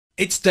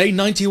It's day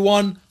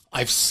 91.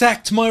 I've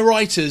sacked my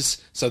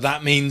writers, so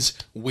that means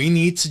we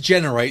need to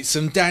generate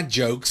some dad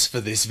jokes for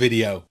this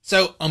video.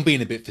 So I'm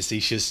being a bit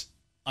facetious.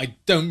 I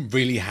don't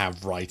really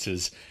have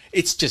writers.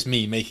 It's just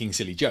me making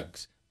silly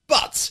jokes.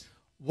 But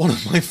one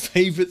of my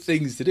favourite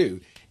things to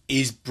do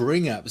is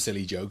bring up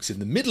silly jokes in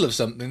the middle of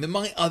something that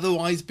might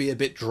otherwise be a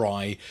bit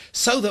dry,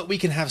 so that we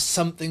can have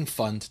something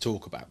fun to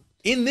talk about.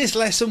 In this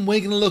lesson, we're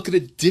going to look at a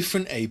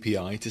different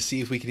API to see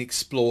if we can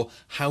explore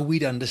how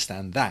we'd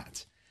understand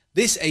that.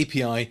 This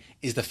API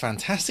is the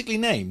fantastically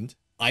named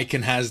I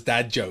Can Has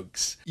Dad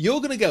Jokes. You're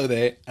going to go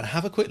there and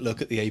have a quick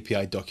look at the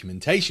API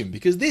documentation,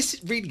 because this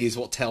really is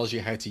what tells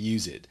you how to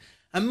use it.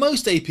 And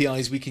most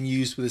APIs we can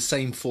use with the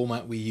same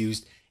format we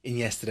used in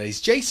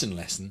yesterday's JSON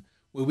lesson,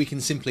 where we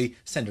can simply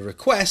send a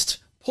request,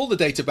 pull the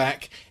data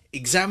back,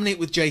 examine it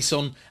with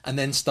JSON, and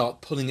then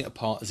start pulling it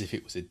apart as if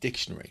it was a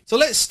dictionary. So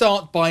let's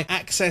start by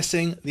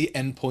accessing the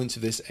endpoints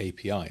of this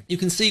API. You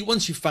can see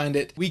once you've found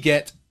it, we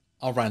get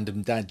our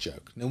random dad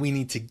joke. Now we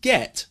need to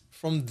get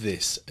from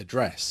this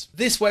address.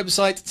 This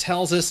website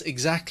tells us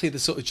exactly the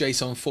sort of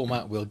JSON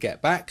format we'll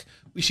get back.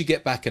 We should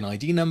get back an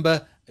ID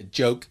number, a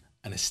joke,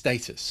 and a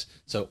status.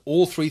 So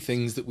all three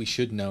things that we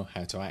should know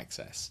how to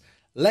access.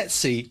 Let's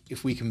see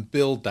if we can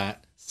build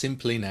that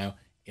simply now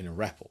in a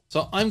REPL.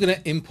 So I'm going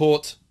to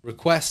import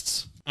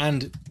requests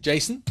and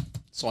JSON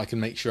so I can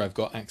make sure I've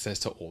got access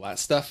to all that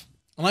stuff.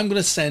 And I'm going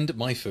to send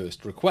my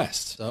first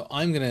request. So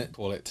I'm going to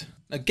call it,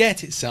 now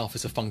get itself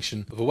is a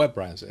function of a web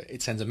browser.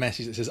 It sends a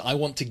message that says, I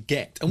want to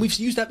get. And we've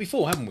used that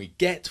before, haven't we?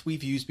 Get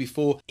we've used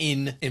before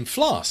in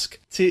Flask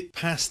to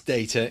pass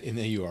data in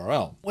the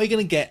URL. We're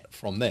going to get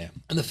from there.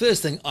 And the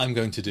first thing I'm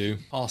going to do,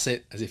 pass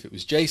it as if it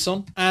was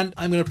JSON, and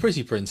I'm going to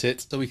pretty print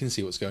it so we can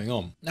see what's going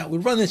on. Now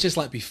we'll run this just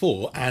like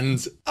before,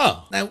 and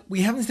now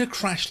we haven't seen a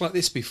crash like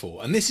this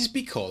before. And this is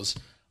because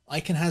I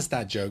Can Has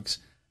Dad Jokes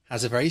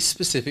has a very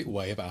specific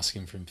way of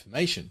asking for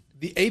information.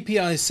 The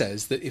API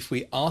says that if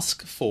we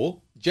ask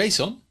for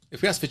JSON,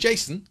 if we ask for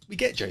JSON, we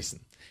get JSON.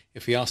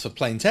 If we ask for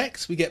plain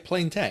text, we get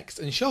plain text.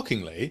 And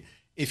shockingly,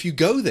 if you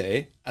go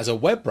there as a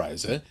web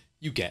browser,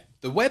 you get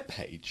the web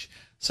page.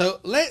 So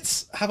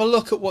let's have a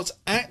look at what's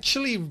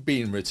actually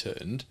being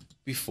returned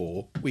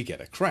before we get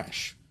a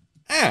crash.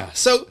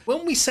 So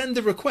when we send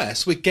the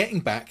request, we're getting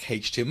back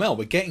HTML.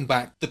 We're getting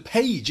back the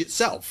page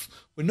itself.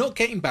 We're not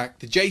getting back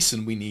the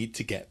JSON we need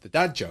to get the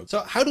dad joke. So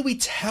how do we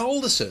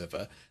tell the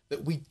server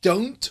that we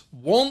don't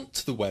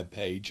want the web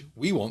page,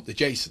 we want the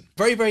JSON?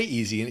 Very, very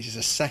easy, and it's just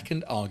a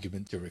second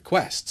argument to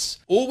requests.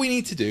 All we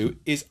need to do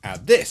is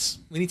add this.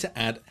 We need to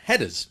add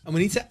headers, and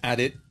we need to add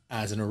it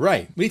as an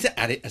array. We need to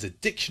add it as a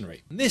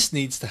dictionary. And this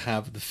needs to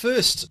have the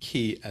first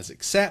key as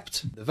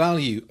accept. The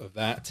value of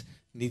that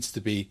needs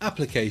to be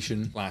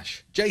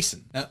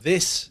application/JSON. Now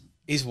this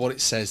is what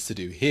it says to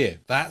do here.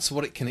 That's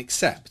what it can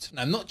accept.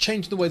 Now I'm not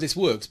changing the way this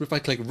works, but if I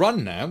click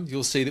run now,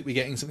 you'll see that we're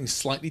getting something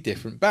slightly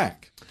different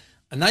back.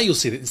 And now you'll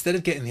see that instead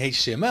of getting the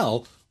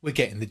HTML, we're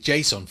getting the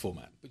JSON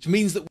format, which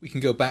means that we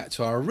can go back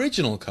to our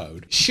original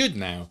code. It should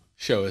now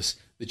show us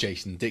the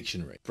JSON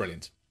dictionary.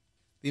 Brilliant.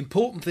 The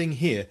important thing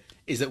here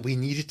is that we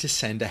needed to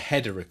send a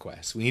header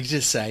request. We needed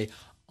to say,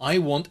 I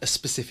want a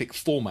specific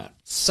format.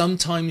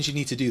 Sometimes you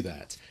need to do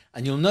that.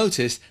 And you'll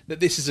notice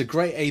that this is a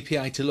great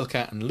API to look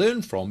at and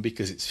learn from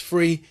because it's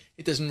free.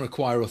 It doesn't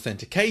require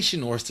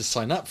authentication or us to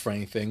sign up for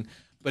anything,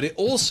 but it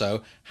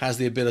also has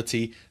the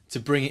ability to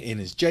bring it in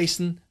as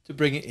JSON, to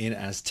bring it in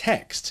as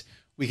text.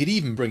 We could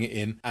even bring it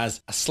in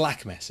as a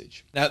Slack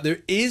message. Now there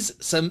is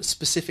some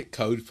specific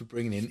code for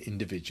bringing in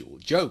individual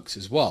jokes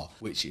as well,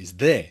 which is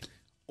there.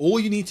 All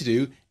you need to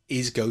do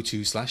is go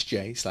to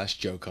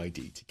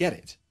 /j/jokeid to get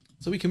it.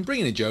 So we can bring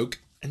in a joke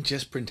and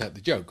just print out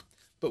the joke,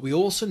 but we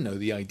also know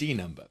the ID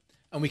number,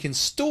 and we can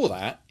store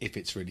that if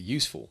it's really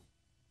useful.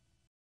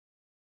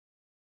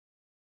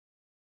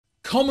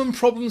 Common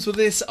problems with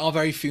this are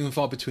very few and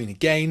far between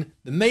again.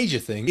 The major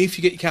thing, if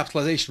you get your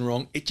capitalization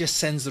wrong, it just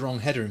sends the wrong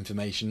header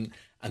information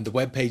and the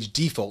web page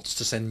defaults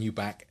to send you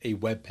back a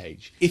web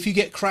page. If you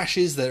get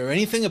crashes that are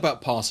anything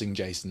about parsing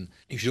JSON,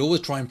 you should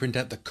always try and print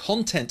out the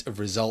content of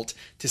result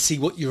to see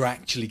what you're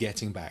actually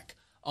getting back.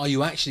 Are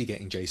you actually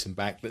getting JSON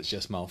back that's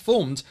just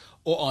malformed,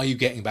 or are you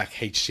getting back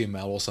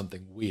HTML or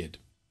something weird?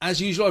 As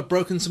usual, I've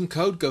broken some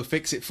code. Go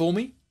fix it for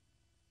me.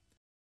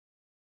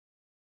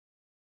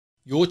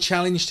 Your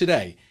challenge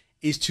today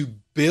is to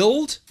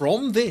build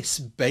from this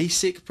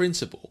basic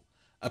principle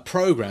a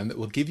program that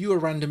will give you a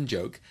random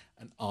joke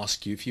and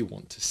ask you if you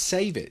want to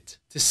save it.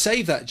 To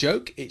save that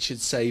joke, it should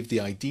save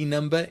the ID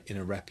number in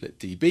a Replit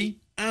DB,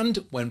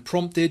 and when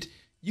prompted,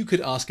 you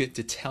could ask it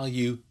to tell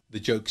you the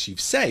jokes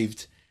you've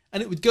saved,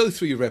 and it would go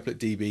through your Replit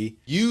DB,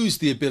 use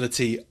the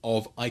ability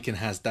of I Can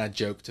Has Dad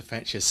Joke to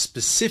fetch a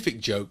specific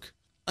joke,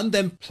 and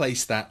then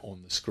place that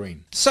on the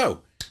screen.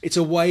 So it's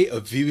a way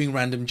of viewing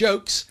random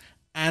jokes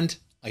and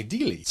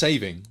ideally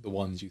saving the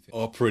ones you think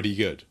are pretty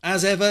good.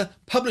 As ever,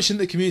 publish in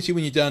the community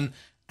when you're done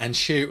and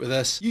share it with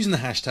us using the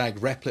hashtag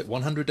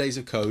Replit100 days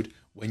of code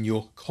when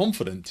you're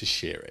confident to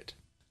share it.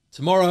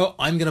 Tomorrow,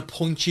 I'm going to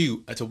point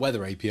you at a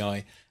weather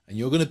API and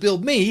you're going to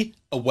build me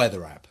a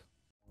weather app.